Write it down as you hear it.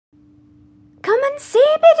and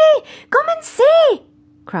see, Biddy! Come and see!"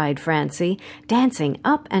 cried Francie, dancing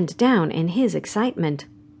up and down in his excitement.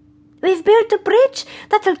 "We've built a bridge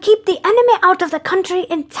that'll keep the enemy out of the country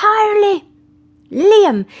entirely.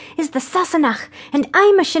 Liam is the Sassenach and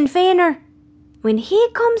I'm a Sinn Féiner. When he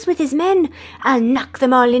comes with his men, I'll knock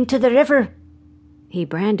them all into the river." He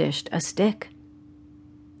brandished a stick.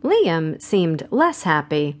 Liam seemed less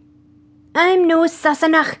happy. "I'm no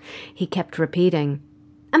Sassenach," he kept repeating.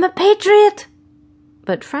 "I'm a patriot."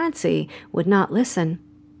 But Francie would not listen.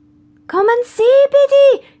 "Come and see,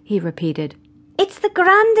 Biddy," he repeated. "It's the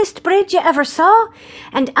grandest bridge you ever saw,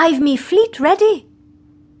 and I've me fleet ready."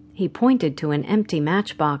 He pointed to an empty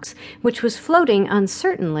matchbox, which was floating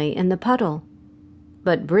uncertainly in the puddle.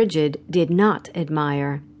 But Bridget did not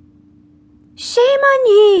admire. "Shame on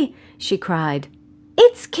ye," she cried.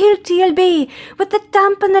 "It's kilt ye'll be, with the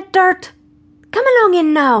damp and the dirt. Come along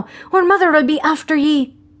in now, or mother'll be after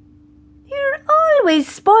ye." "You're always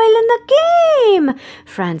spoiling the game,"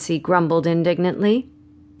 Francie grumbled indignantly.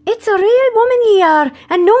 "It's a real woman ye are,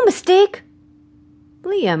 and no mistake."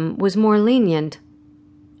 Liam was more lenient.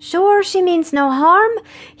 "Sure she means no harm,"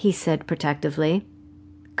 he said protectively.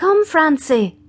 "Come, Francie."